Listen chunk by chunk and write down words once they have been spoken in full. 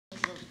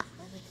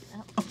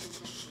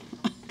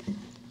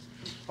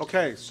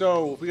Okay,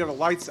 so we got the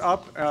lights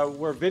up.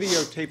 We're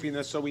videotaping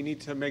this, so we need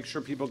to make sure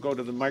people go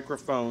to the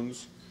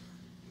microphones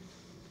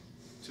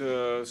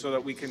so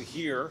that we can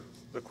hear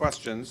the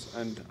questions.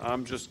 And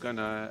I'm just going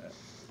to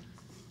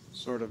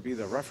sort of be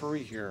the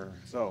referee here.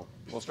 So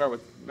we'll start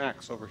with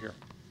Max over here.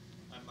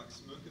 I'm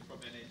Max Münke from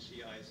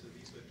NHGI, so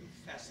these were two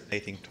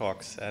fascinating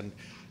talks. And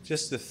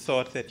just the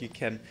thought that you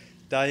can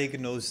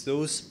diagnose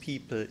those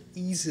people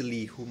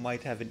easily who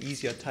might have an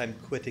easier time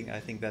quitting, I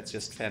think that's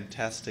just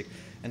fantastic.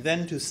 And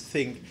then to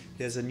think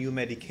there's a new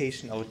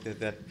medication out there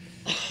that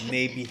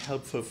may be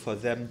helpful for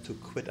them to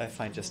quit, I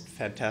find just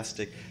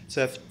fantastic.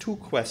 So I have two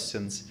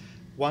questions.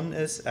 One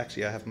is,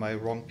 actually I have my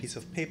wrong piece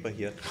of paper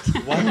here.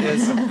 One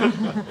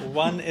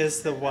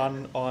is the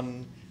one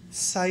on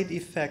side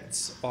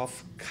effects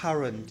of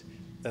current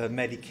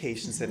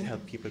medications that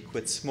help people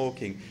quit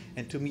smoking.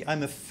 And to me,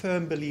 I'm a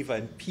firm believer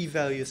in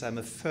p-values. I'm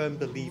a firm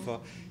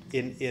believer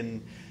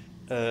in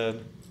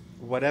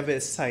whatever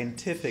is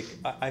scientific.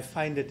 I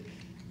find it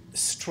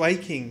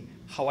striking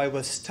how I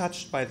was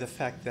touched by the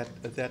fact that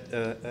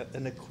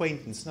an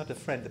acquaintance, not a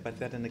friend, but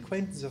that an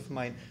acquaintance of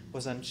mine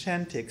was on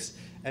Chantix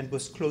and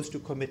was close to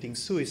committing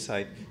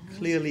suicide.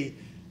 Clearly,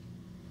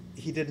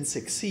 he didn't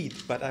succeed,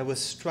 but I was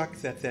struck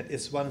that that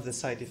is one of the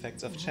side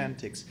effects of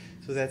Chantix.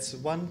 So that's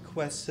one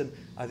question.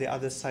 Are there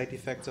other side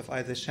effects of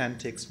either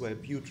Chantix,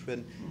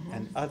 Wellbutrin,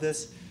 and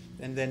others?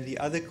 And then the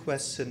other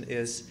question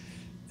is,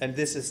 and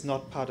this is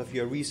not part of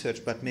your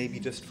research, but maybe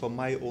just for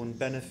my own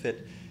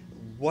benefit,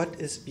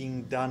 what is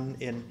being done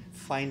in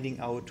finding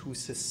out who's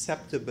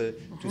susceptible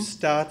to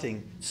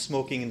starting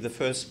smoking in the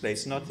first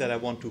place? Not that I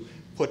want to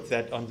put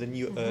that on the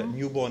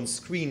newborn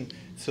screen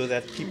so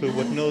that people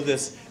would know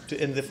this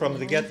from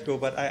the get-go,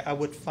 but I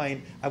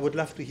would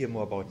love to hear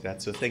more about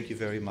that. So thank you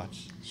very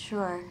much.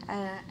 Sure,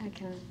 I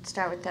can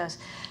start with those.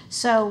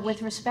 So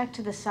with respect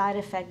to the side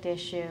effect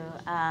issue,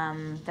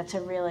 that's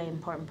a really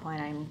important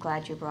point. I'm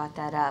glad you brought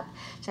that up.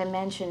 As I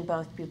mentioned,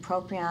 both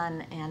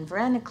bupropion and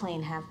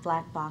varenicline have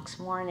black box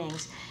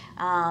warnings.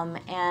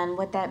 And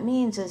what that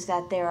means is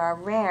that there are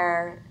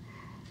rare,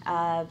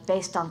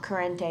 based on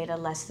current data,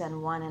 less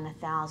than 1 in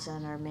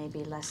 1,000 or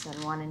maybe less than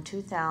 1 in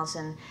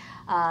 2,000,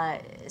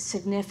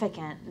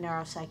 significant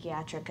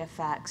neuropsychiatric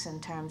effects in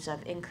terms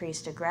of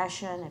increased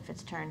aggression, if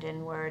it's turned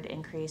inward,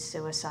 increased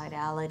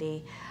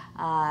suicidality,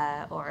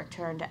 or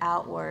turned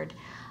outward.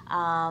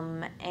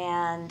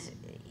 And,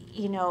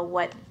 you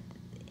know,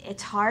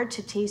 it's hard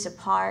to tease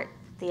apart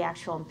the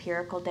actual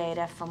empirical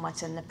data from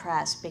what's in the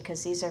press,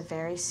 because these are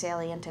very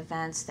salient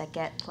events that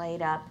get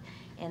played up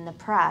in the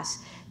press.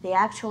 The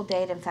actual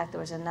data, in fact,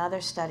 there was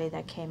another study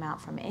that came out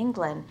from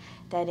England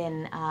that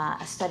in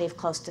a study of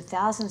close to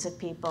thousands of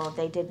people,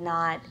 they did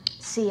not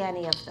see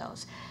any of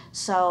those.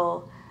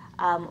 So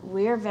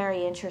we're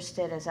very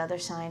interested, as other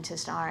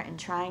scientists are, in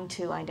trying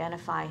to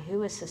identify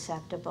who is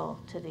susceptible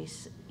to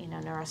these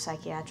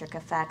neuropsychiatric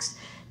effects,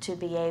 to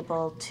be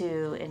able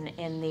to,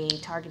 in the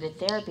targeted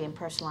therapy and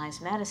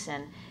personalized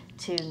medicine,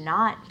 to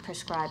not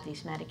prescribe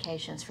these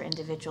medications for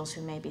individuals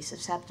who may be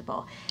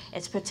susceptible.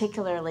 It's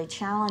particularly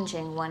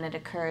challenging when it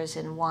occurs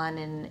in 1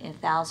 in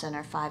 1,000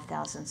 or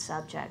 5,000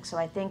 subjects. So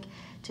I think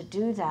to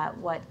do that,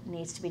 what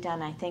needs to be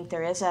done, I think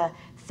there is a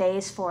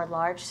phase 4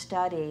 large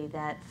study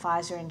that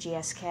Pfizer and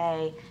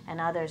GSK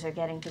and others are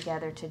getting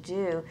together to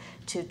do,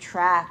 to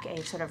track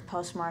a sort of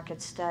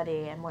post-market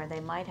study, and where they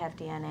might have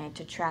DNA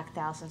to track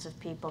thousands of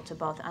people to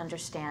both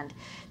understand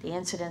the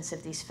incidence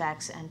of these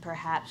effects and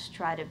perhaps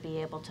try to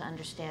be able to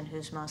understand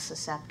who's most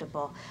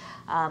susceptible.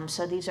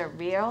 So these are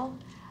real.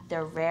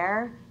 They're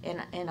rare.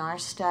 In our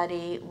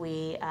study,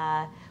 we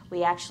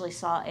actually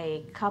saw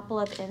a couple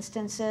of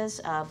instances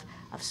of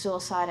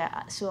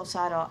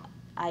suicidal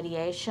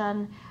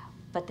ideation,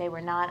 but they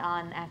were not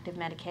on active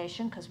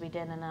medication because we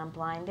did an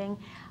unblinding.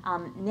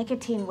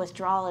 Nicotine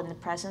withdrawal in the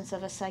presence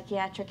of a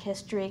psychiatric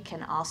history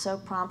can also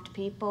prompt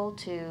people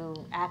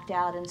to act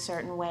out in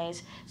certain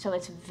ways, so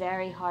it's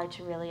very hard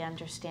to really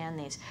understand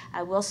these.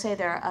 I will say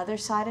there are other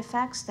side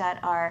effects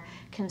that are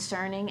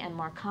concerning and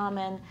more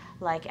common,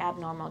 like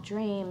abnormal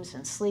dreams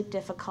and sleep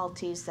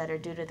difficulties that are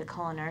due to the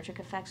cholinergic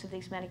effects of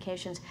these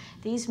medications.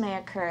 These may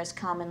occur as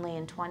commonly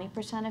in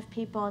 20% of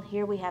people, and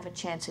here we have a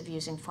chance of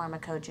using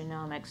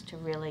pharmacogenomics to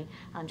really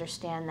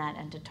understand that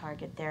and to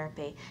target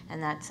therapy,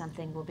 and that's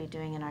something we'll be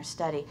doing in our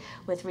study.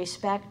 With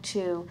respect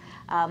to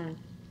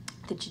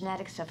the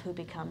genetics of who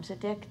becomes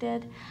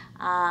addicted,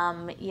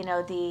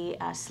 the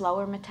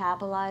slower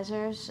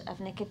metabolizers of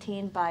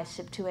nicotine by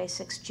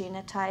CYP2A6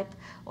 genotype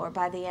or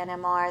by the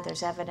NMR,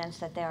 there's evidence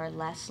that they are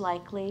less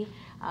likely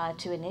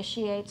to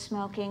initiate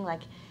smoking.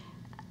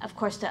 Of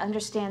course, to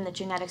understand the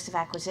genetics of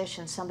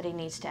acquisition, somebody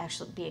needs to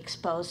actually be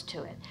exposed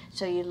to it.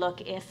 So you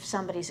look, if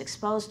somebody's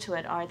exposed to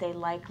it, are they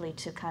likely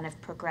to kind of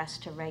progress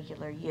to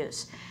regular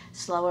use?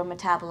 Slower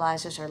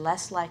metabolizers are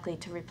less likely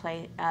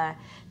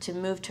to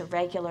move to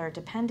regular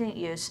dependent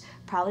use,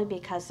 probably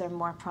because they're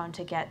more prone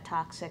to get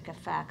toxic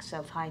effects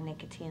of high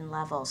nicotine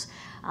levels.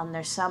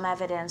 There's some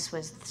evidence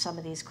with some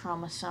of these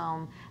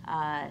chromosome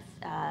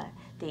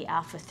the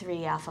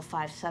alpha-3,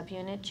 alpha-5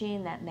 subunit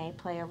gene that may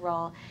play a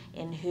role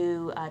in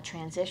who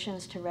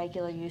transitions to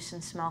regular use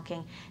in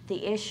smoking.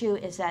 The issue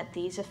is that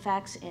these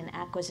effects in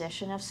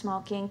acquisition of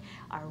smoking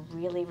are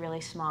really,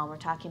 really small. We're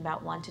talking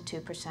about 1 to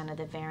 2% of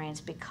the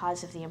variance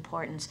because of the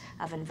importance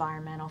of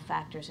environmental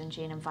factors and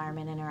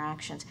gene-environment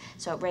interactions.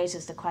 So it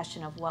raises the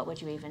question of what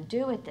would you even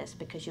do with this,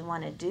 because you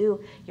want to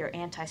do your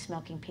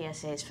anti-smoking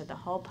PSAs for the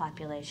whole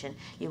population.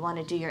 You want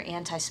to do your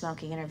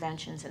anti-smoking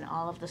interventions in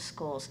all of the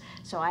schools.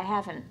 So I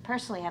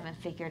personally haven't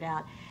figured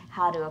out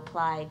how to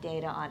apply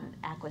data on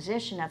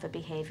acquisition of a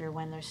behavior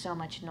when there's so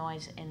much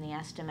noise in the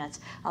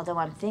estimates. Although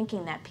I'm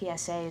thinking that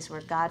PSAs,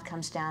 where God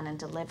comes down and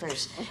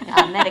delivers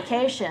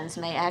medications,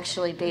 may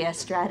actually be a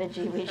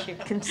strategy we should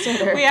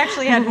consider. We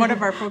actually had one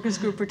of our focus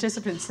group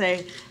participants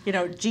say, you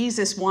know,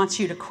 Jesus wants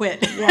you to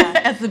quit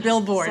Yeah. at the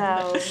billboard.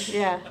 So,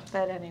 yeah,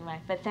 but anyway,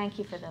 but thank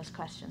you for those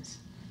questions.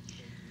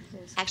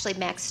 Actually,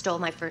 Max stole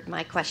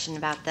my question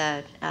about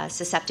the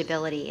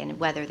susceptibility and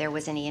whether there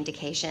was any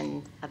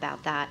indication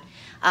about that.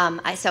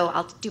 So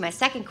I'll do my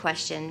second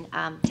question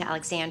to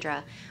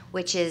Alexandra,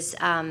 which is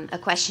a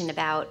question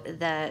about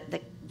the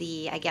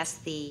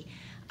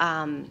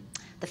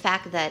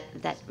fact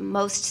that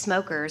most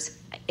smokers,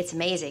 it's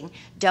amazing,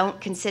 don't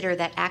consider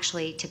that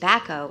actually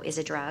tobacco is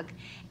a drug,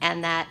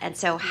 and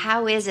so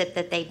how is it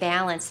that they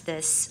balance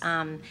this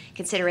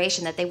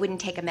consideration that they wouldn't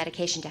take a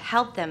medication to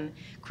help them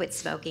quit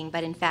smoking,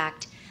 but in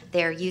fact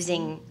they're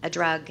using a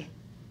drug?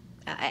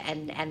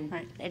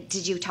 Right.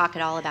 Did you talk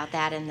at all about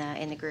that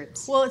in the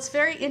groups? Well, it's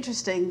very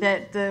interesting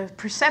that the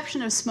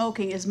perception of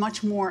smoking is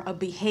much more a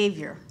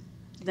behavior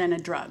than a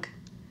drug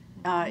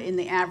in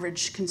the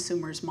average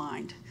consumer's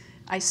mind.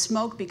 I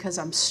smoke because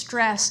I'm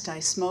stressed.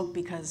 I smoke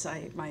because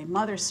my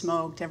mother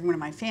smoked. Everyone in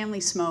my family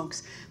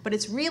smokes. But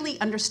it's really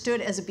understood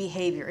as a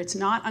behavior. It's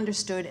not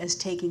understood as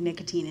taking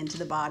nicotine into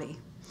the body.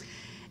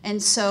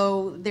 And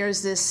so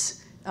there's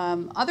this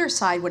other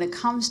side when it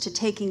comes to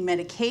taking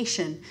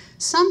medication.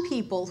 Some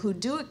people who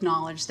do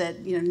acknowledge that,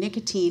 you know,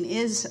 nicotine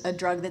is a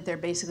drug that they're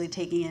basically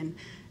taking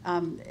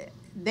in,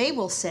 they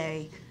will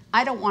say,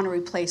 I don't want to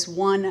replace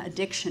one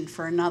addiction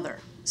for another.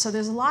 So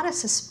there's a lot of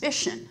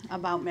suspicion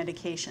about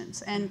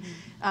medications, and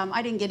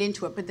I didn't get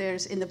into it, but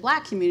in the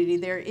Black community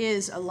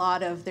there's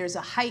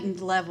a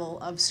heightened level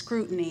of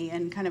scrutiny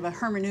and kind of a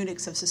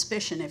hermeneutics of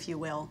suspicion, if you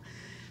will,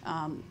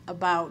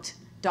 about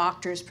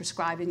doctors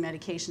prescribing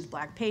medications to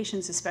Black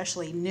patients,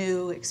 especially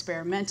new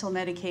experimental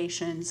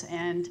medications,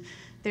 and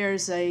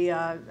there's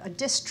a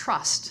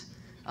distrust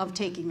of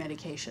taking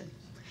medication.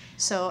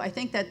 So I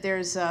think that there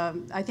is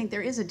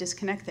a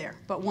disconnect there,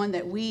 but one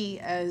that we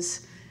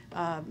as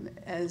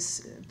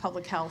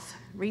public health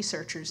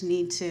researchers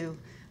need to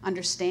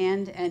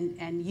understand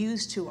and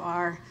use to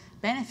our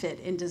benefit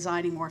in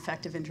designing more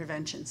effective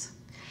interventions.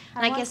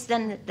 And I guess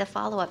then the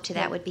follow-up to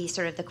that would be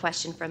sort of the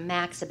question from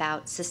Max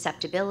about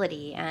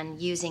susceptibility and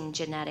using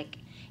genetic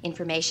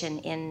information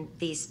in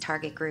these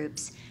target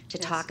groups to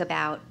talk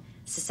about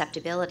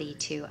susceptibility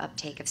to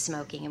uptake of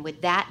smoking. And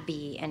would that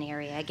be an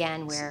area,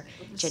 again, where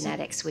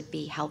genetics would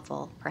be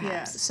helpful, perhaps?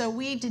 Yeah, so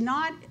we did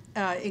not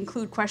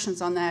include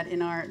questions on that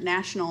in our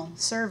national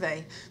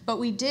survey, but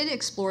we did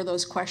explore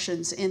those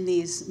questions in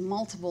these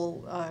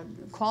multiple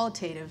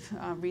qualitative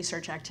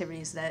research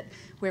activities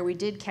where we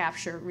did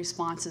capture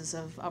responses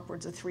of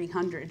upwards of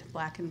 300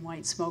 Black and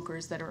white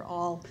smokers that are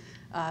all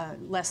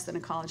less than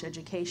a college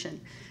education.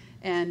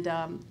 And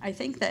I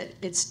think that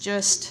it's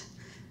just,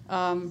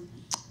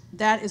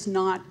 that is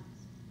not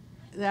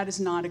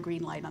a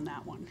green light on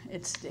that one.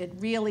 It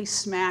really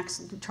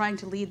smacks, trying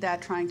to lead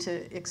that, trying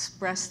to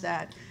express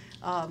that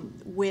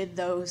with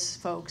those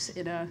folks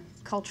in a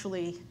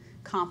culturally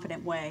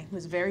competent way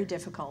was very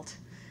difficult.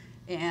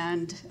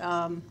 And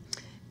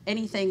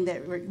anything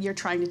that you're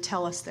trying to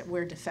tell us that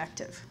we're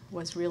defective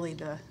was really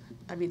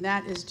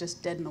that is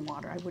just dead in the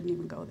water. I wouldn't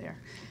even go there.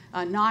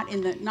 Not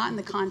in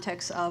the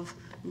context of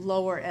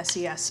lower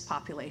SES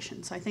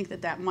populations. I think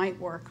that might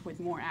work with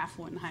more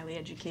affluent and highly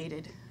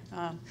educated.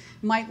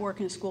 Might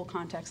work in a school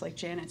context like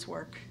Janet's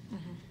work.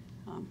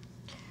 Mm-hmm.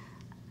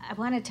 I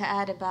wanted to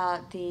add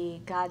about the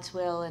God's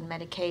will and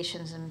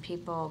medications and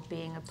people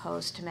being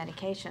opposed to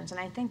medications. And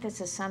I think this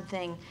is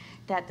something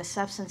that the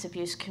substance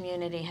abuse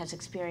community has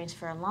experienced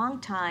for a long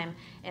time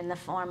in the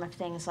form of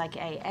things like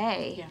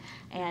AA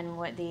and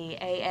what the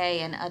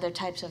AA and other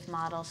types of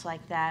models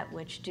like that,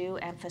 which do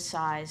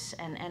emphasize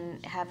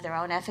and have their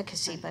own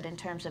efficacy, but in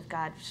terms of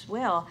God's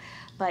will.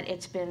 But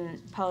it's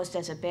been posed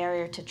as a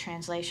barrier to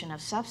translation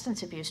of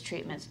substance abuse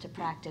treatments to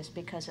practice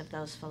because of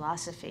those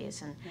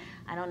philosophies. And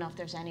I don't know if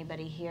there's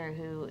anybody here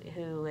who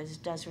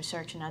does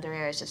research in other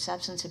areas of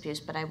substance abuse,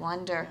 but I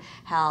wonder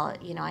how,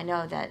 I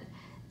know that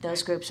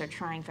those groups are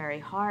trying very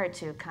hard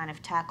to kind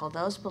of tackle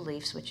those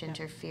beliefs which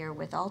interfere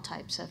with all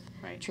types of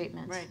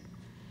treatments.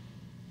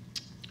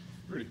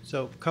 Right.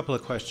 So a couple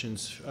of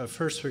questions.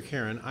 First for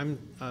Karen. I'm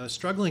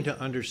struggling to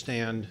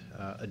understand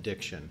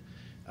addiction.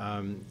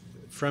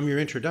 From your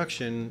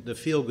introduction, the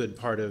feel-good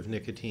part of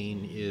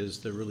nicotine is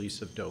the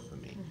release of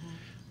dopamine. Mm-hmm.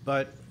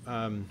 But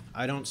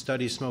I don't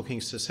study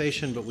smoking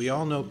cessation, but we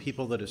all know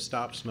people that have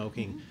stopped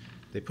smoking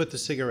They put the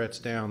cigarettes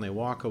down, they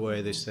walk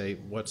away, they say,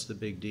 what's the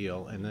big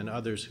deal? And then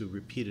others who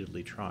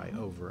repeatedly try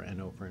over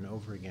and over and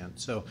over again.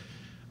 So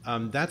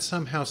that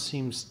somehow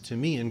seems to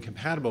me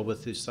incompatible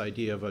with this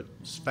idea of a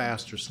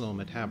fast or slow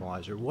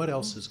metabolizer. What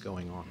else is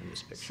going on in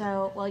this picture?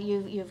 So, well,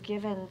 you've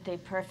given the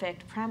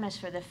perfect premise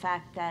for the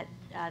fact that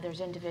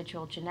there's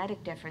individual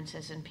genetic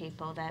differences in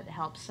people that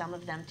help some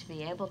of them to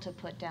be able to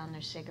put down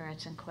their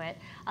cigarettes and quit.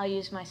 I'll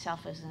use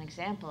myself as an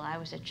example. I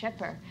was a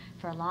chipper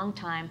for a long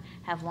time,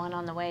 have one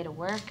on the way to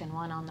work and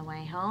one on the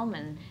way home,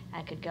 and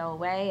I could go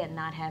away and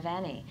not have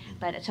any.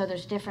 But so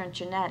there's different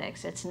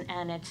genetics.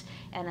 And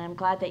I'm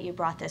glad that you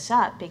brought this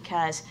up,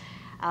 because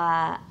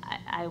I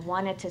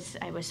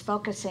was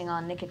focusing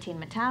on nicotine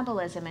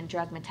metabolism and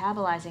drug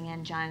metabolizing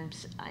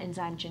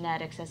enzyme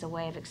genetics as a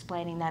way of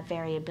explaining that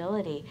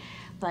variability.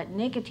 But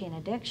nicotine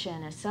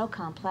addiction is so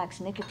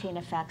complex. Nicotine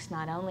affects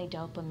not only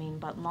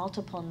dopamine, but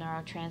multiple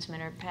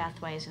neurotransmitter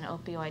pathways and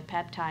opioid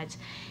peptides.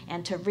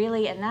 And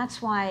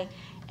that's why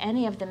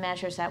any of the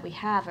measures that we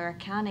have are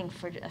accounting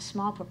for a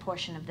small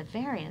proportion of the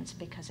variance,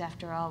 because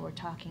after all, we're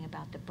talking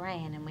about the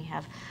brain, and we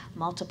have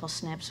multiple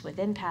SNPs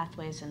within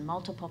pathways and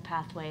multiple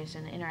pathways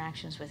and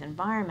interactions with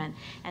environment.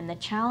 And the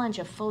challenge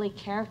of fully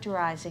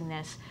characterizing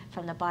this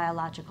from the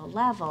biological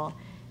level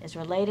is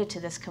related to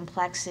this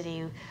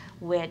complexity,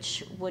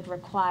 which would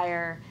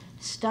require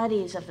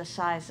studies of the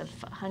size of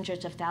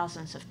hundreds of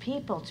thousands of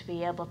people to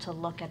be able to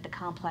look at the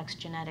complex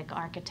genetic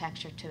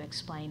architecture to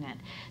explain it.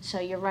 So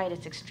you're right,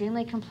 it's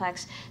extremely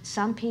complex.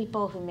 Some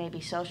people who may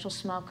be social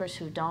smokers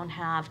who don't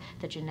have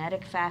the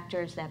genetic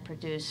factors that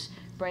produce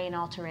brain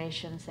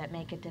alterations that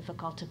make it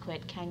difficult to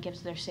quit can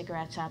give their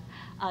cigarettes up.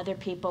 Other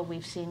people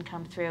we've seen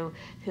come through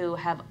who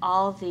have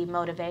all the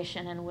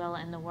motivation and will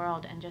in the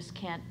world and just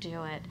can't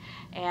do it.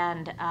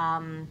 And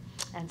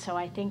so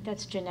I think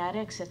that's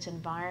genetics, it's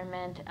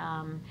environment,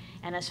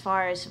 and as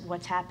far as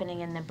what's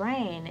happening in the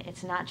brain,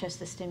 it's not just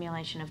the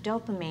stimulation of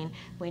dopamine.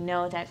 We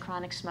know that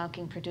chronic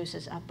smoking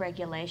produces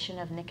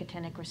upregulation of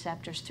nicotinic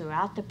receptors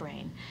throughout the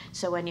brain.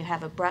 So when you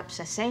have abrupt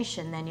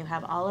cessation, then you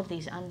have all of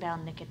these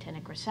unbound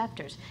nicotinic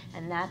receptors,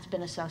 and that's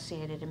been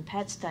associated in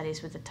PET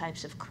studies with the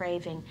types of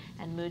craving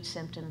and mood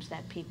symptoms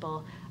that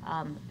people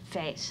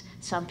face.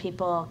 Some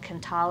people can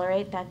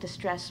tolerate that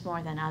distress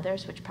more than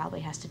others, which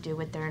probably has to do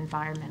with their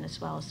environment as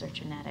well as their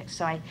genetics.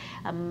 So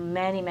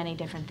many, many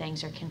different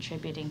things are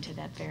contributing to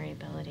that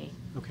variability.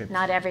 Okay.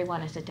 Not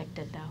everyone is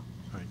addicted, though.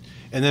 Right.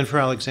 And then for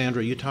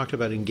Alexandra, you talked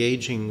about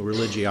engaging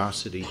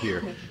religiosity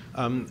here.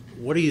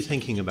 What are you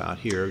thinking about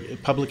here?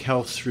 Public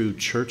health through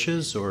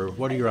churches, or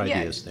what are your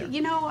ideas there?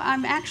 You know,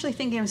 I'm actually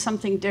thinking of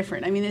something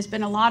different. I mean, there's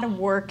been a lot of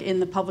work in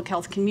the public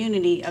health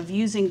community of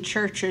using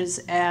churches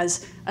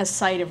as a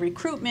site of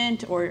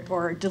recruitment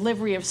or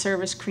delivery of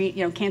service,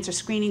 cancer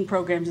screening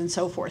programs and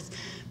so forth.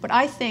 But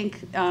I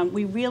think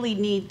we really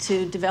need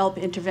to develop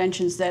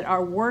interventions that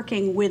are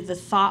working with the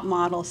thought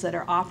models that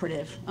are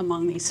operative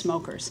among these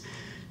smokers.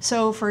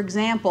 So, for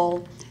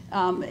example,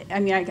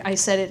 I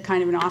said it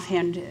kind of in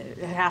offhand,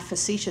 half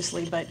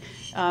facetiously, but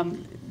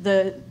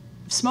the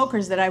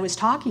smokers that I was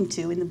talking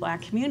to in the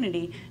black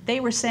community, they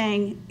were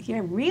saying,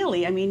 yeah,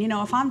 really, I mean,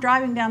 if I'm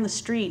driving down the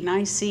street and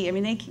I see,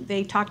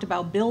 they talked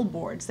about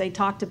billboards, they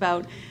talked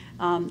about,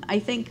 I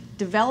think,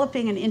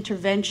 developing an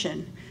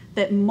intervention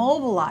that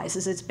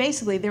mobilizes. It's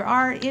basically,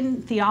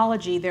 in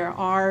theology, there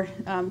are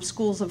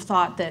schools of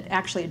thought that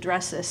actually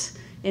address this.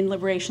 In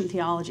liberation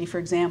theology, for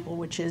example,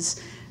 which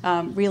is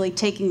really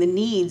taking the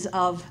needs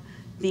of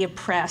the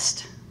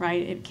oppressed,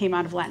 right? It came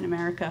out of Latin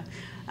America,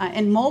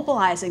 and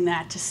mobilizing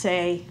that to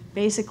say,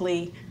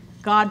 basically,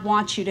 God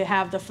wants you to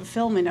have the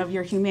fulfillment of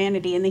your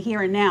humanity in the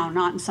here and now,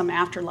 not in some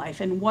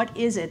afterlife. And what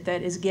is it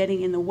that is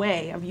getting in the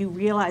way of you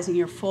realizing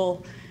your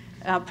full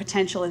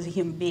potential as a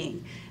human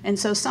being? And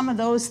so some of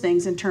those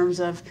things in terms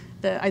of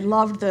I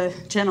loved the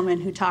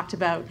gentleman who talked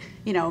about,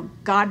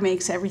 God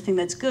makes everything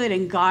that's good,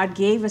 and God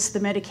gave us the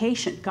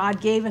medication. God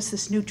gave us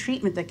this new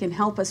treatment that can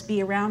help us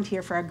be around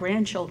here for our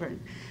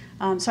grandchildren.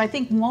 So I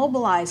think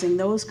mobilizing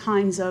those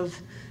kinds of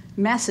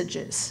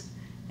messages.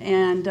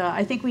 And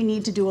I think we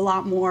need to do a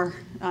lot more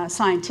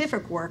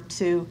scientific work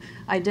to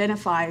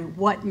identify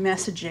what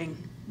messaging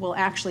will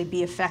actually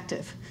be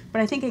effective.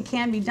 But I think it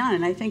can be done,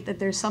 and I think that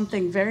there's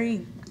something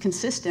very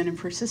consistent and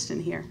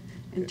persistent here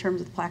in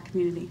terms of the Black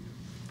community.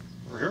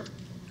 Over here.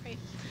 Great.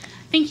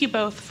 Thank you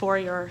both for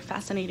your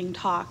fascinating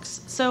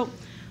talks. So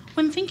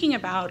when thinking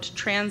about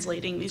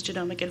translating these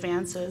genomic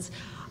advances,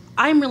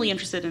 I'm really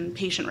interested in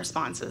patient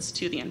responses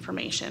to the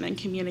information and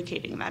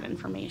communicating that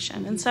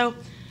information. And so,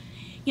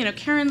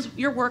 Karen,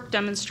 your work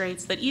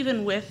demonstrates that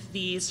even with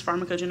these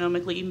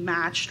pharmacogenomically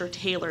matched or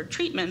tailored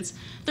treatments,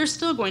 there's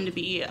still going to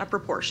be a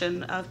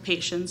proportion of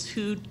patients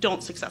who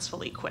don't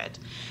successfully quit.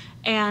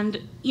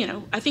 And,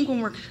 I think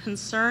when we're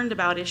concerned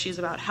about issues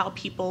about how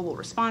people will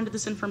respond to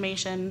this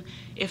information,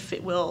 if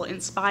it will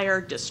inspire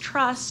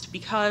distrust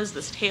because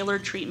this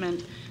tailored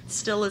treatment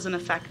still isn't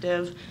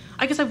effective,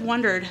 I guess I've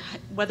wondered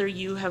whether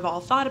you have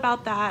all thought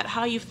about that,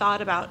 how you've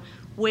thought about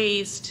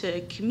ways to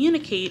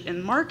communicate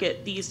and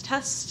market these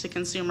tests to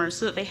consumers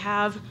so that they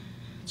have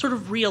sort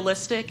of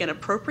realistic and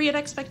appropriate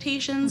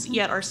expectations,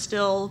 yet are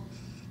still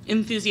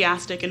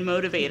enthusiastic and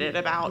motivated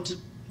about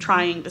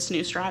trying this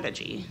new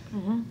strategy.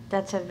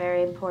 That's a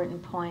very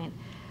important point.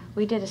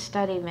 We did a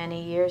study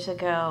many years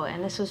ago,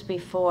 and this was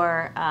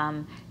before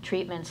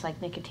treatments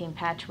like nicotine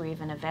patch were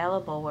even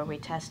available, where we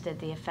tested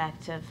the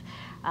effect of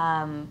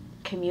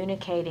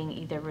communicating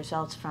either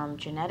results from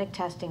genetic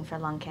testing for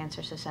lung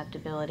cancer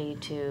susceptibility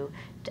to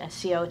a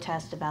CO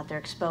test about their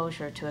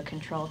exposure to a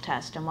control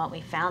test. And what we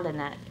found in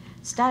that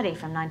study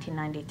from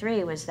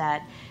 1993 was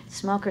that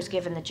smokers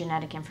given the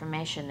genetic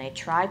information, they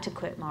tried to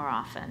quit more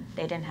often.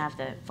 They didn't have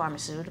the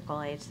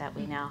pharmaceutical aids that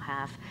we now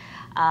have.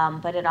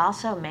 But it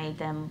also made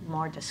them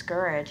more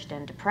discouraged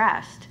and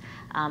depressed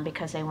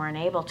because they weren't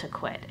able to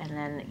quit, and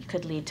then it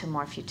could lead to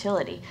more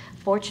futility.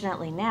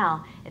 Fortunately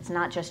now, it's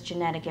not just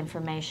genetic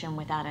information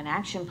without an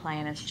action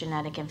plan, it's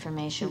genetic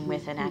information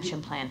with an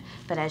action plan.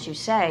 But as you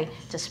say,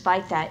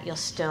 despite that, you'll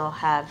still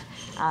have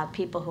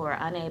people who are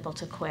unable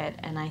to quit,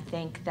 and I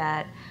think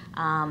that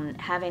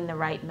having the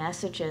right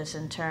messages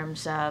in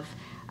terms of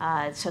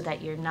so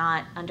that you're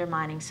not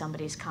undermining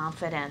somebody's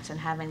confidence, and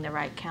having the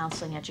right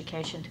counseling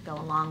education to go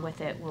along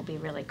with it will be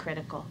really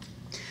critical.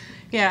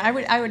 Yeah, I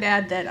would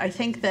add that I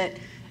think that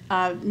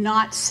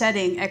not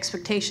setting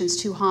expectations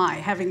too high,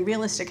 having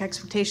realistic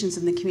expectations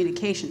in the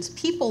communications.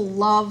 People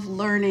love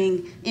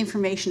learning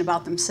information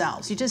about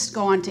themselves. You just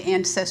go on to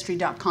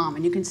Ancestry.com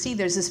and you can see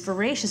there's this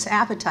voracious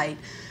appetite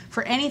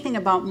for anything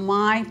about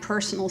my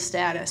personal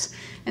status.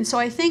 And so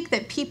I think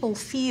that people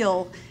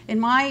feel, in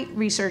my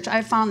research,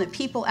 I've found that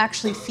people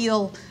actually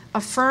feel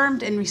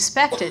affirmed and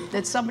respected,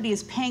 that somebody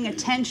is paying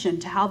attention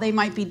to how they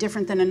might be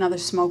different than another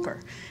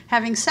smoker.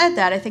 Having said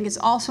that, I think it's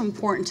also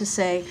important to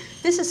say,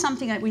 this is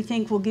something that we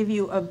think will give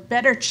you a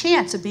better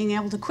chance of being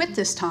able to quit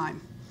this time.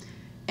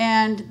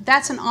 And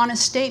that's an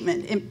honest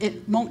statement.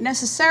 It won't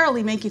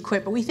necessarily make you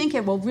quit, but we think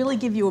it will really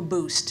give you a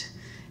boost.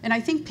 And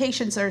I think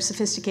patients are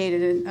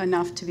sophisticated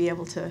enough to be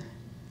able to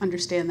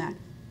understand that.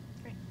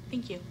 Great,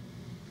 thank you.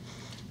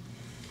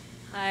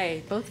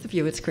 Hi, both of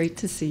you. It's great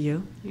to see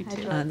you. You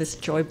too. This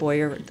Joy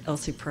Boyer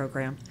ELSI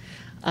program.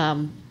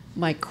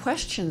 My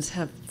questions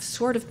have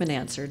sort of been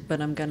answered, but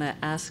I'm going to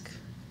ask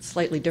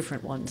slightly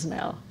different ones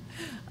now.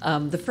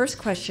 The first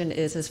question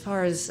is, as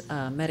far as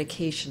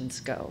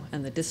medications go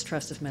and the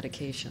distrust of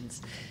medications,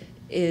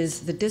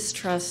 is the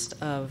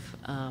distrust of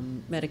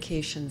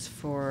medications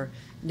for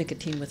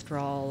nicotine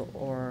withdrawal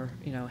or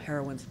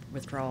heroin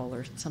withdrawal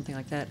or something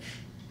like that,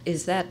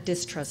 is that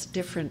distrust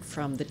different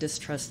from the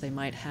distrust they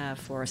might have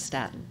for a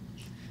statin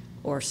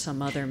or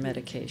some other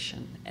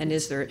medication? And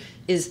is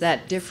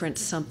that difference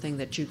something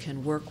that you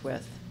can work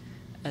with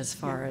as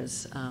far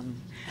as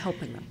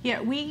helping them?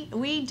 Yeah,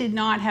 we did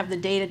not have the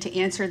data to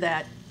answer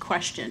that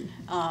question.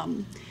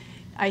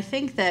 I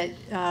think that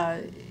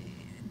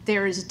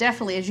there is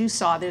definitely, as you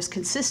saw, there's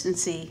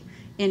consistency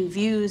in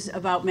views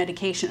about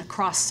medication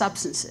across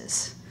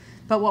substances.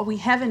 But what we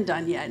haven't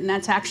done yet, and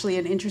that's actually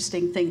an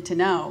interesting thing to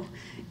know,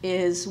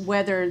 is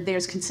whether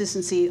there's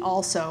consistency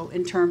also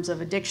in terms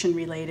of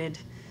addiction-related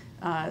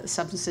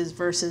substances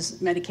versus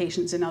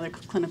medications in other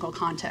clinical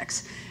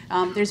contexts.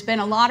 There's been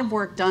a lot of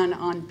work done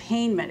on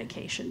pain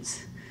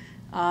medications.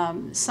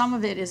 Some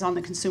of it is on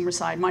the consumer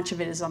side, much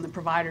of it is on the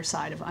provider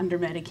side of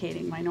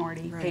under-medicating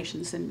minority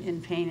patients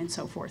in pain and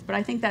so forth. But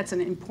I think that's an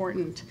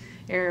important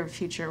area of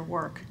future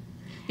work.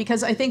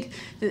 Because I think,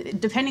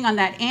 depending on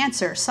that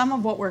answer, some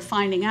of what we're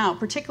finding out,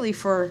 particularly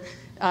for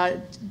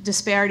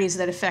disparities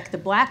that affect the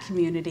Black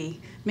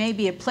community, may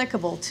be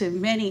applicable to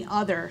many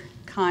other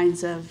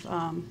kinds of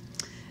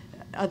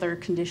other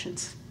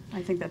conditions.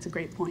 I think that's a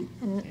great point.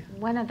 And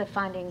one of the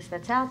findings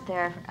that's out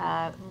there,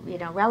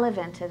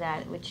 relevant to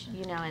that, which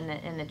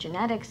in the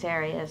genetics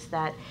area, is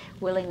that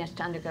willingness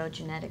to undergo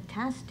genetic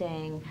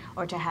testing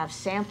or to have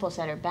samples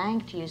that are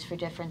banked used for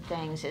different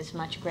things is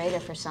much greater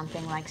for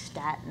something like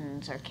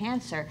statins or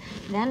cancer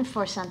than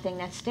for something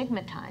that's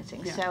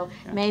stigmatizing. So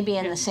maybe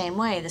in the same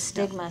way, the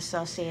stigma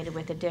associated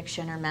with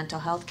addiction or mental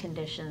health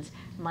conditions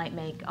might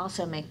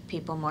also make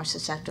people more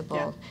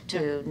susceptible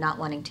to not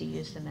wanting to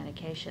use the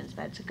medications.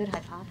 But it's a good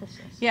hypothesis.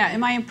 Yeah,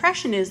 and my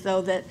impression is,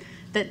 though, that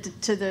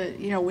to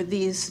the, with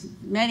these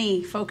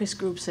many focus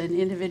groups and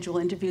individual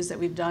interviews that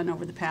we've done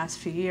over the past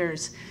few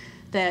years,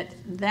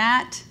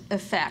 that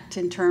effect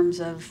in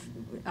terms of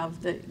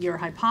your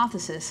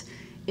hypothesis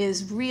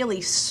is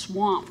really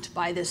swamped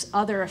by this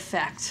other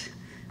effect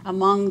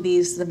among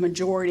the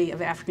majority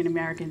of African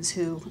Americans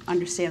who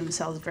understand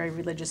themselves very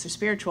religious or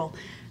spiritual,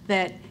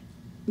 that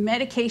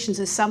medications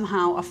is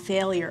somehow a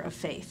failure of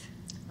faith.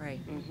 Right.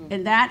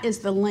 And that is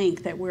the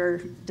link that we're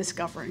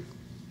discovering.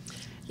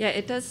 Yeah,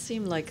 it does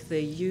seem like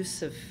the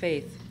use of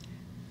faith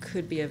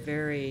could be a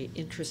very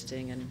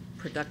interesting and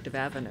productive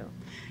avenue.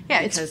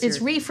 Yeah, it's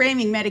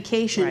reframing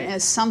medication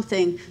as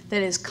something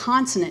that is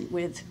consonant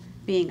with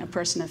being a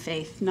person of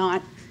faith,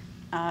 not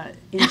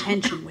in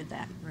tension with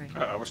that.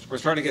 Right. We're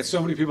starting to get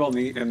so many people on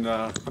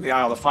the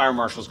aisle, the fire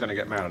marshal's going to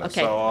get mad at us.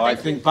 Okay. So I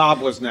think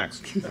Bob was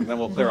next, and then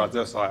we'll clear out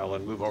this aisle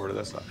and move over to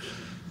this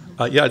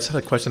aisle. Yeah, I just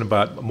had a question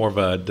about more of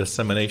a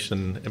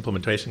dissemination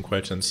implementation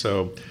question.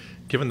 So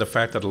given the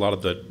fact that a lot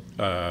of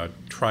the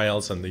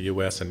trials in the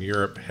U.S. and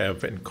Europe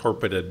have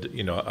incorporated,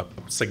 a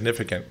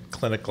significant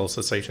clinical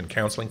cessation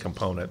counseling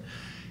component,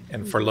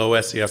 and for low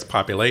SES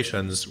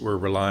populations, we're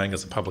relying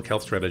as a public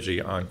health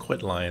strategy on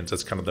quit lines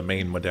as kind of the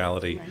main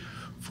modality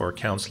for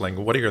counseling.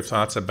 What are your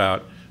thoughts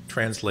about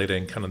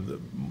translating kind of the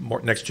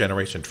more next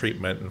generation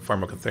treatment and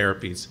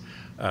pharmacotherapies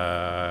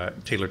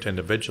tailored to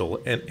individual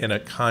in a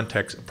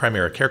context,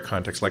 primary care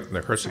context, like in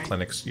the HRSA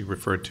clinics you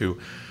referred to,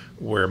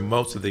 where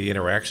most of the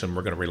interaction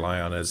we're going to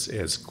rely on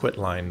is quit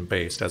line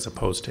based as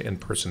opposed to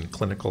in-person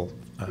clinical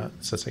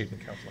cessation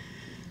counseling?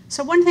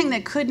 So one thing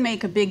that could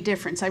make a big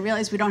difference, I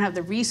realize we don't have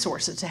the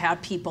resources to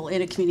have people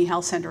in a community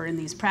health center in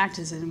these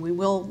practices, and we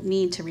will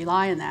need to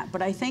rely on that.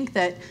 But I think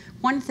that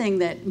one thing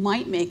that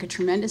might make a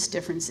tremendous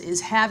difference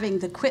is having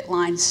the quit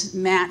lines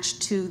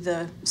matched to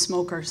the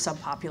smoker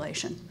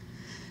subpopulation,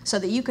 so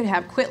that you could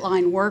have quit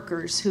line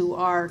workers who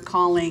are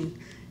calling.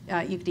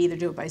 You could either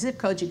do it by zip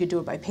codes, you could do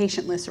it by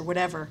patient list or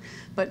whatever,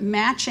 but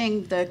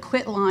matching the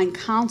quit line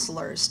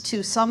counselors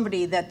to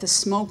somebody that the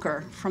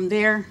smoker from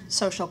their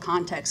social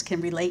context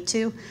can relate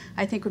to,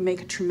 I think would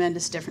make a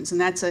tremendous difference. And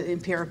that's an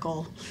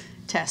empirical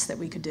test that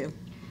we could do.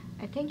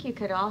 I think you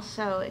could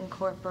also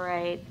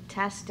incorporate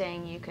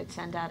testing. You could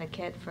send out a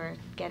kit for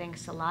getting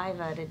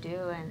saliva to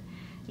do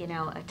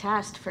a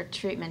test for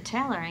treatment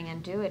tailoring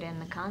and do it in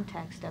the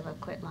context of a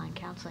quit line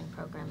counseling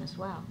program as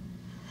well.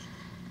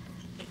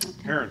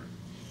 Karen.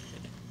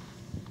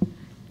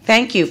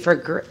 Thank you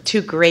for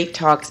two great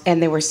talks,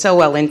 and they were so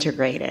well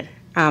integrated.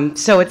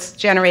 So it's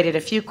generated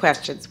a few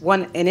questions.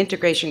 One, an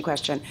integration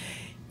question.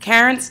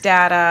 Karen's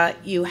data,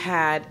 you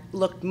had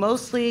looked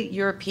mostly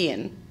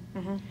European,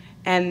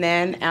 and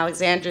then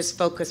Alexandra's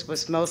focus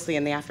was mostly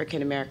in the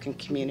African American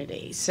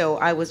community. So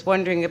I was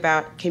wondering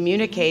about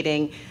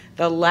communicating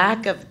the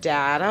lack of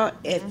data,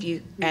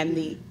 and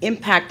the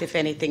impact, if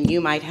anything, you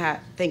might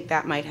think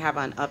that might have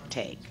on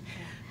uptake.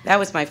 That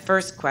was my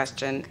first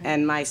question,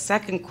 and my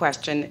second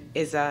question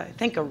is, I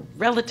think, a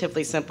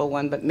relatively simple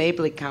one, but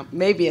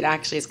maybe it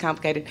actually is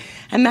complicated,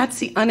 and that's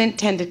the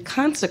unintended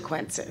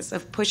consequences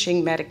of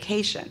pushing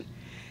medication,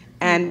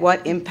 and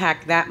what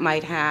impact that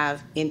might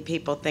have in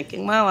people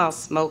thinking, well, I'll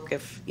smoke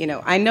if,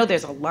 I know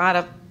there's a lot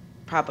of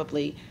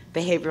probably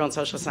behavioral and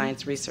social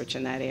science research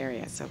in that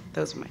area, so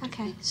those are my two.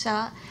 Okay,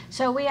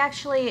 so we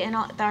actually, in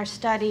our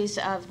studies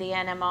of the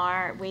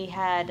NMR, we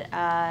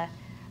had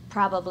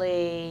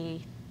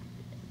probably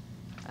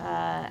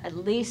at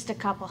least a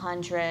couple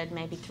hundred,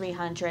 maybe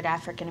 300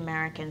 African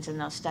Americans in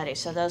those studies.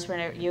 So those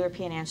were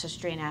European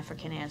ancestry and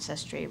African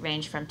ancestry,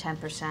 ranged from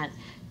 10%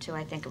 to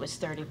I think it was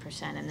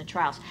 30% in the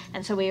trials.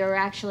 And so we were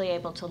actually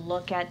able to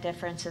look at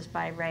differences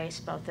by race,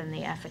 both in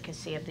the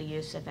efficacy of the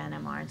use of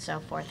NMR and so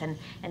forth,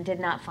 and did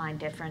not find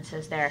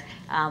differences there.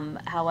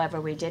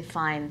 However, we did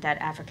find that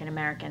African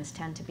Americans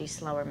tend to be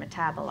slower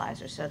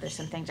metabolizers. So there's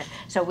some things.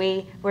 So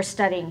we're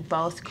studying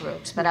both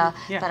groups, but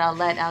I'll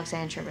let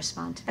Alexandra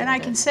respond to that. And I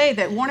can say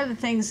that one of the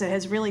things that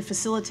has really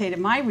facilitated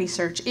my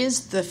research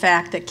is the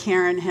fact that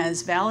Karen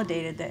has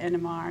validated the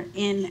NMR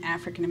in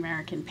African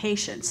American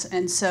patients.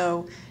 And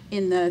so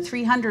in the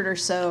 300 or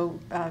so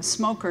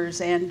smokers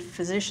and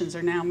physicians,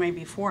 or now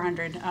maybe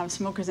 400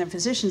 smokers and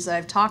physicians that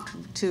I've talked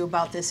to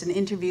about this in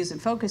interviews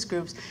and focus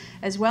groups,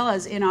 as well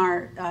as in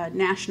our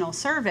national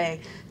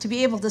survey, to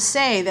be able to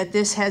say that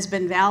this has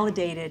been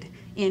validated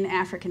in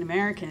African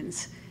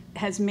Americans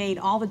has made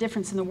all the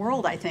difference in the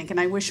world, I think. And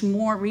I wish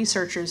more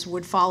researchers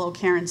would follow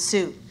Karen's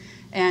suit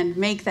and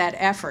make that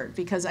effort,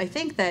 because I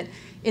think that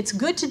it's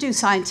good to do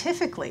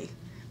scientifically,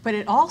 but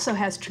it also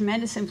has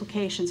tremendous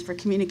implications for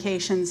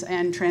communications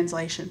and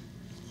translation.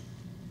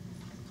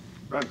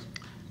 Right.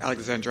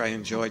 Alexandra, I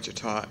enjoyed your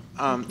talk.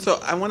 So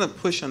I want to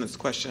push on this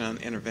question on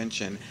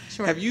intervention.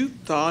 Sure. Have you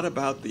thought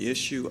about the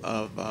issue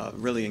of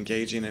really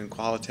engaging in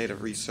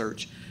qualitative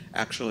research,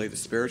 actually the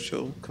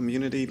spiritual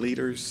community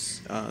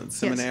leaders,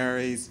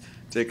 seminaries,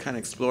 to kind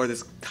of explore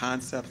this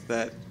concept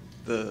that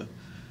the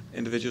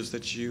individuals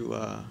that you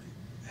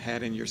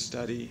had in your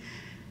study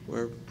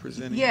were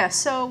presenting? Yeah,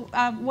 so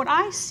what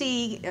I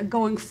see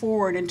going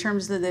forward in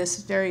terms of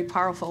this very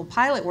powerful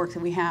pilot work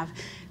that we have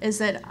is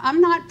that I'm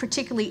not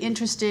particularly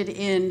interested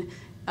in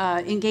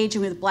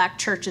engaging with Black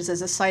churches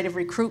as a site of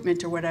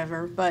recruitment or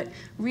whatever, but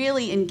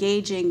really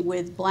engaging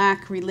with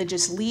Black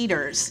religious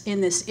leaders in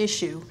this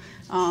issue.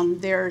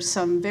 There are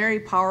some very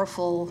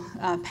powerful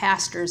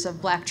pastors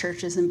of Black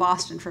churches in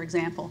Boston, for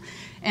example,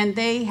 and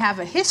they have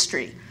a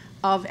history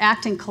of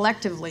acting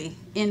collectively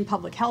in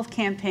public health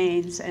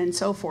campaigns and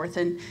so forth.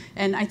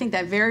 And I think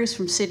that varies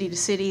from city to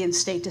city and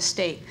state to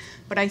state.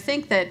 But I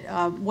think that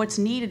what's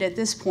needed at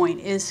this point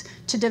is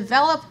to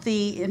develop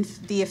the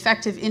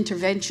effective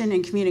intervention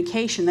and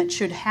communication that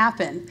should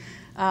happen.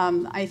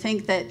 I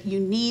think that you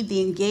need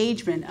the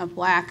engagement of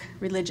Black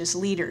religious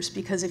leaders,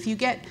 because if you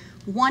get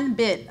one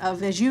bit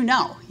of, as you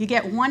know, you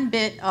get one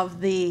bit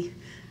of the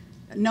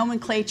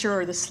nomenclature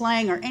or the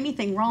slang or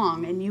anything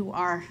wrong and you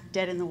are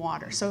dead in the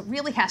water. So it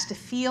really has to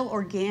feel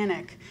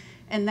organic,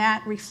 and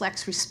that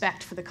reflects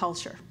respect for the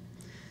culture.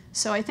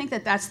 So I think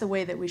that that's the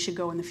way that we should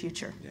go in the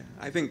future. Yeah,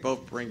 I think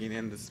both bringing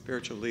in the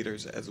spiritual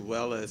leaders as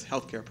well as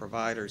healthcare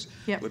providers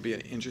Yep. would be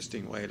an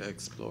interesting way to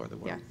explore the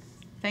work. Yeah,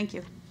 thank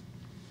you.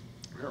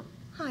 Here.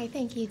 Hi,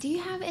 thank you. Do you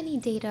have any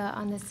data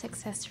on the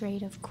success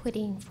rate of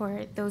quitting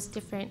for those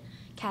different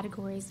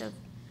categories of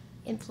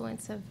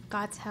influence of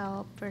God's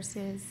help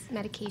versus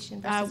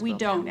medication versus We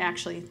willpower? don't,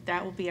 actually.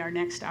 That will be our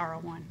next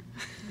R01.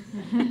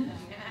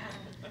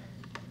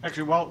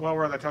 Actually, while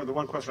we're on that topic, the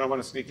one question I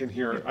want to sneak in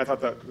here, I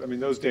thought that, I mean,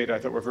 those data I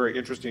thought were very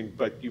interesting,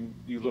 but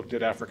you looked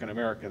at African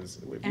Americans.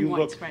 If And you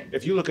whites, look, right.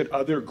 if you look at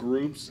other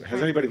groups, has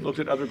Right. anybody looked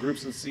at other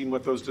groups and seen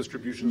what those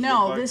distributions look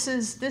No, like? this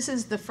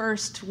is the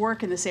first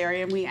work in this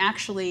area, and we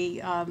actually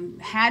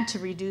had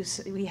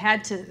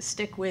to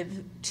stick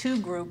with 2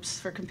 groups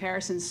for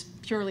comparisons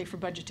purely for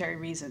budgetary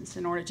reasons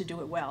in order to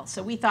do it well.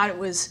 So we thought it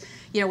was,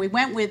 we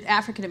went with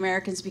African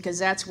Americans because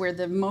that's where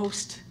the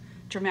most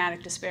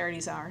dramatic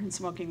disparities are in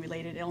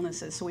smoking-related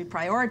illnesses, so we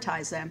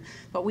prioritize them,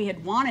 but we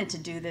had wanted to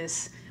do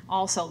this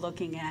also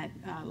looking at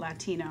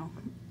Latino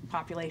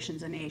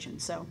populations and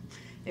Asians. So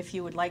if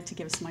you would like to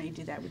give us money to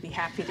do that, we'd be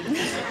happy to do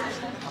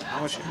that.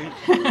 How much you need?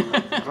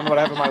 I don't know what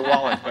I have in my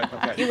wallet, but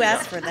okay. You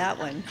asked for that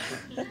one.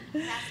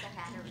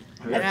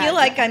 I feel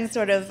like I'm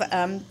sort of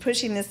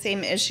pushing the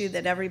same issue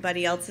that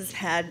everybody else has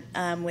had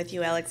with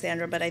you,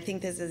 Alexandra, but I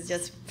think this is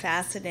just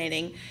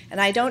fascinating.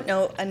 And I don't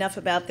know enough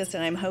about this,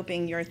 and I'm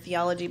hoping your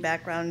theology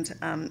background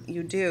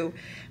you do,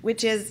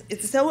 which is,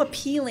 it's so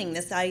appealing,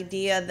 this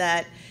idea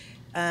that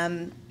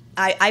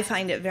I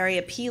find it very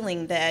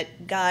appealing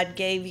that God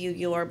gave you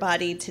your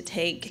body to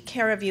take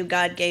care of you.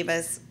 God gave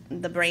us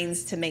the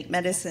brains to make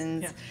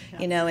medicines,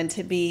 and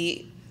to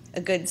be a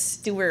good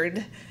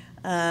steward.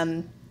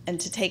 And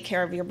to take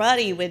care of your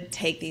body, you would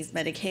take these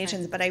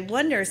medications. But I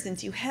wonder,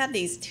 since you have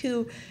these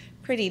 2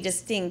 pretty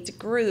distinct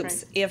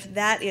groups, if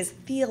that is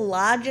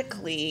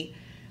theologically,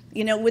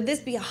 would this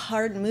be a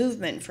hard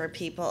movement for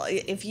people?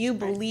 If you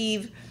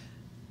believe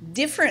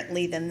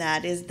differently than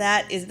that, is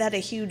that a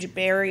huge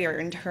barrier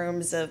in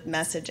terms of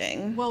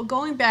messaging? Well,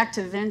 going back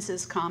to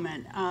Vince's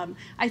comment,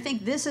 I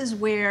think this is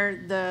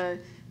where the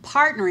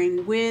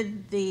partnering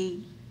with the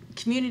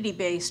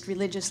community-based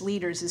religious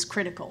leaders is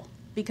critical.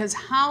 Because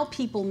how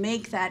people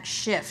make that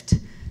shift,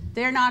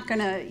 they're not going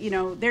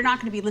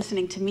to be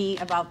listening to me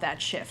about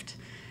that shift.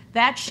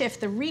 That shift,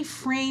 the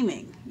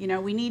reframing,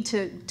 we need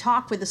to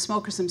talk with the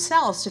smokers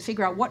themselves to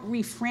figure out what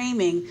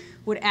reframing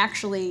would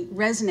actually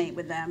resonate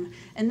with them.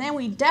 And then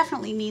we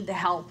definitely need the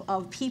help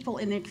of people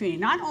in their community,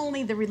 not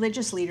only the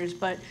religious leaders,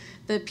 but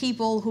the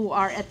people who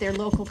are at their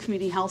local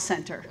community health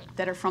center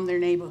that are from their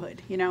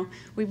neighborhood.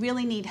 We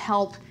really need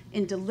help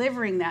in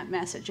delivering that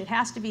message. It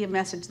has to be a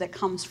message that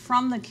comes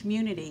from the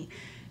community.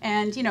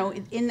 And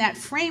in that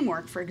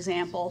framework, for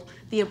example,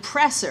 the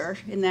oppressor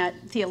in that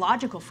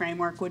theological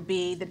framework would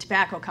be the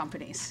tobacco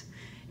companies.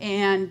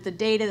 And the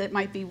data that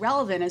might be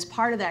relevant as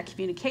part of that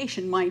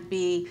communication might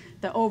be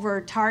the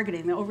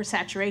over-targeting, the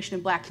oversaturation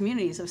of black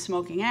communities of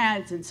smoking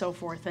ads and so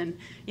forth, and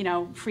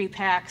free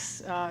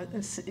packs,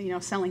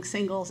 selling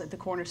singles at the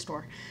corner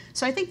store.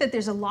 So I think that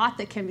there's a lot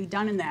that can be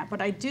done in that.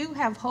 But I do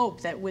have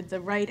hope that with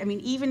the right,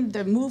 even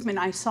the movement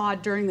I saw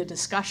during the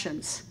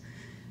discussions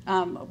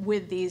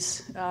with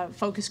these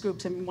focus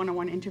groups and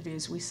one-on-one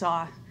interviews, we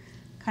saw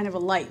kind of a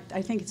light.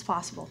 I think it's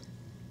possible.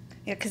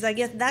 Yeah, because I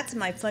guess that's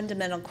my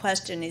fundamental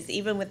question is,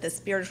 even with the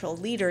spiritual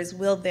leaders,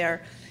 will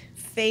their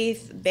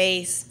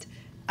faith-based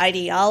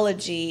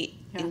ideology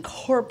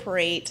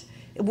incorporate,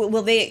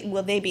 will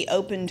they be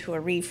open to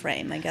a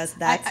reframe? I guess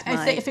that's my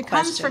question. If it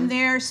comes from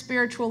their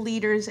spiritual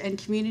leaders and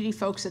community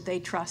folks that they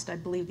trust, I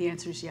believe the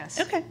answer is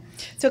yes. Okay.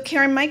 So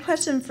Karen, my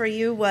question for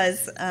you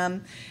was,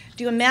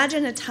 do you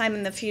imagine a time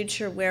in the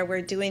future where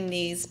we're doing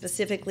these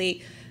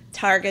specifically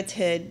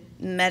targeted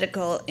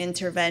medical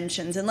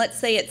interventions, and let's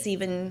say it's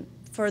even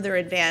further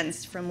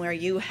advanced from where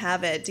you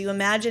have it? Do you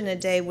imagine a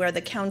day where the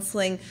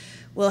counseling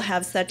will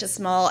have such a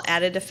small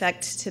added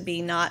effect to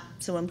be not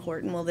so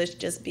important? Will this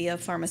just be a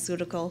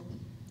pharmaceutical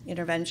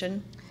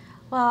intervention?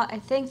 Well, I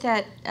think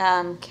that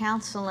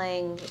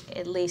counseling,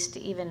 at least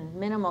even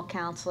minimal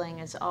counseling,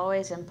 is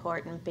always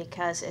important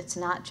because it's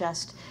not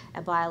just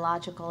a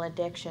biological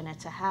addiction,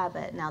 it's a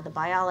habit. Now, the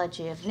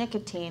biology of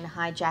nicotine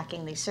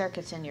hijacking these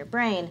circuits in your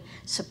brain,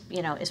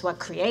 is what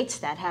creates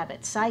that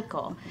habit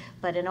cycle.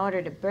 But in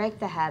order to break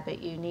the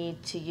habit, you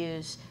need to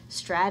use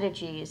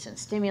strategies and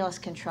stimulus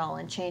control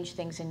and change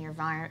things in your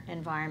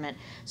environment.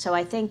 So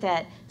I think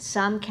that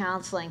some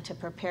counseling to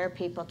prepare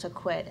people to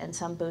quit and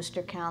some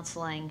booster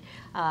counseling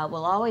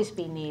will always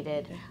be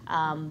needed,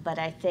 but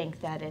I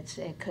think that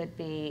it could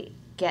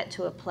get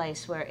to a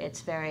place where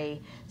it's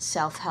very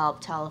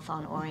self-help,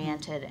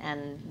 telephone-oriented,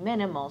 and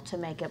minimal to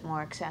make it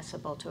more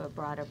accessible to a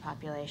broader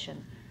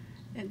population.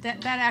 And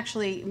that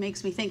actually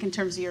makes me think in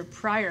terms of your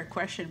prior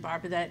question,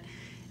 Barbara, that,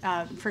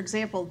 for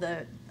example,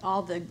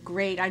 all the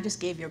great, I just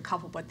gave you a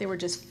couple, but they were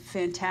just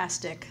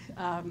fantastic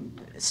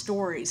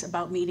stories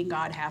about meeting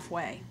God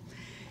halfway.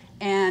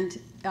 And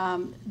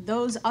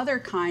those other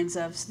kinds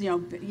of,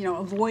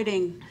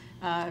 avoiding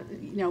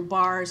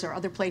bars or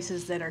other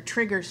places that are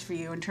triggers for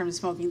you in terms of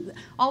smoking.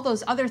 All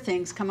those other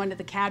things come under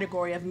the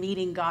category of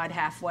meeting God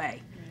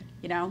halfway.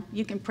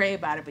 You can pray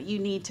about it, but you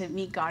need to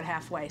meet God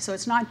halfway. So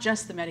it's not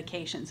just the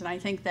medications. And I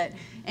think that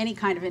any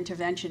kind of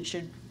intervention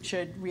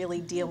should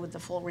really deal with the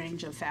full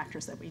range of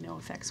factors that we know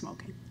affect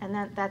smoking.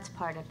 And that's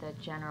part of the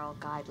general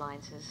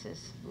guidelines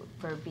is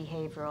for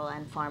behavioral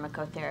and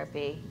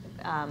pharmacotherapy.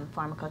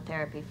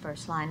 Pharmacotherapy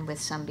first line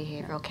with some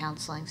behavioral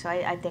counseling. So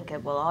I think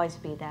it will always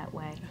be that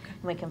way. Okay.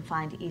 And we can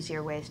find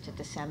easier ways to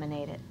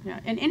disseminate it. Yeah.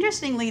 And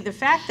interestingly, the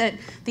fact that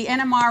the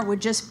NMR would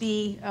just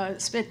be a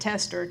spit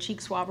test or a cheek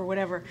swab or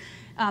whatever,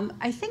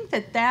 I think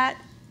that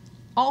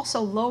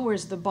also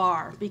lowers the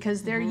bar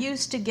because they're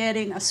used to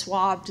getting a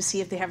swab to see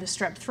if they have a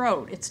strep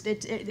throat.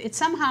 It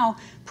somehow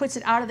puts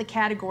it out of the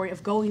category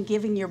of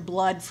giving your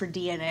blood for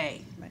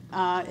DNA.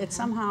 Right. It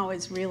somehow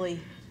is really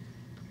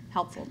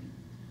helpful.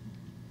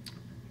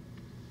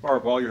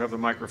 Barb, while you have the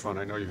microphone,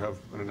 I know you have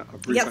a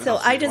brief Yeah, so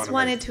I just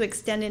wanted make. to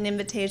extend an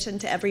invitation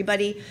to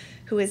everybody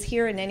who is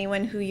here and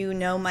anyone who you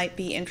know might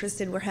be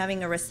interested. We're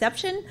having a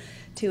reception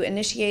to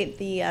initiate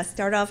the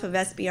start-off of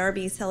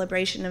SBRB's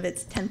celebration of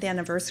its 10th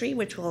anniversary,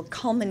 which will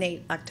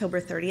culminate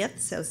October 30th,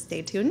 so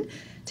stay tuned.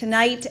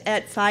 Tonight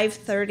at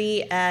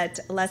 5:30 at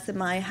Les and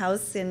My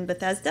House in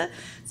Bethesda.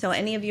 So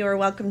any of you are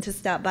welcome to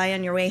stop by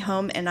on your way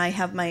home, and I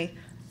have my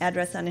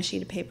address on a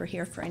sheet of paper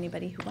here for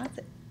anybody who wants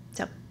it.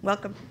 So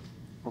welcome.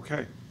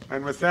 Okay.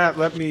 And with that,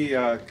 let me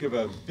give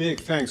a big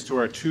thanks to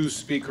our two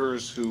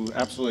speakers who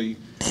absolutely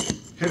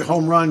hit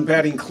home run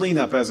batting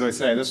cleanup, as I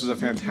say. This was a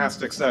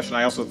fantastic session.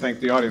 I also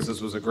thank the audience.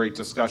 This was a great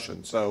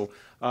discussion. So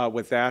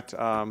with that,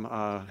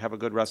 have a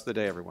good rest of the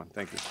day, everyone.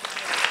 Thank you.